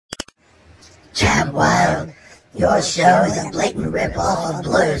I'm wild. Your show is a blatant rip-off of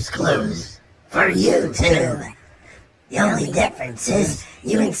Blue's Clues. For you, too. The only difference is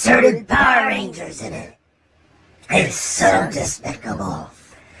you inserted Power Rangers in it. It's so despicable.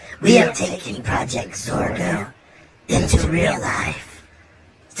 We have taken Project Zorgo into real life,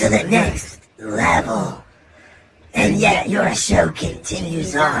 to the next level. And yet your show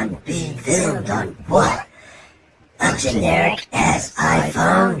continues on being filmed on what? A generic-ass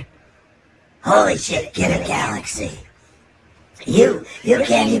iPhone? Holy shit, get a Galaxy. You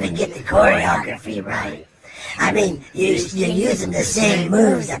can't even get the choreography right. I mean, you're using the same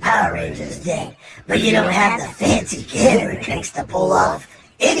moves the Power Rangers did, but you don't have the fancy camera tricks to pull off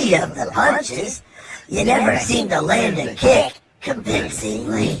any of the punches. You never seem to land a kick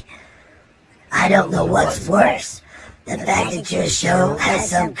convincingly. I don't know what's worse. The fact that your show has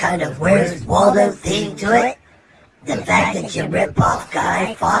some kind of Where's Waldo theme to it? The fact that you rip off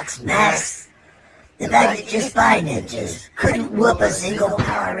Guy Fawkes masks? The fact that your spy ninjas couldn't whoop a single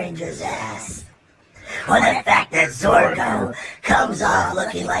Power Ranger's ass? Or the fact that Zorgo comes off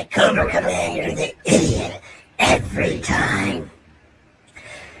looking like Cobra Commander the Idiot every time?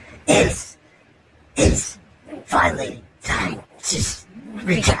 It's finally time to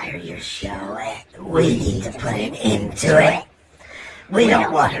retire your show. We need to put an end to it. We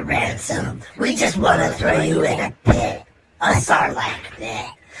don't want a ransom. We just want to throw you in a pit. A Sarlacc pit.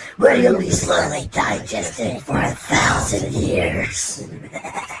 Where you'll be slowly digested for 1,000 years.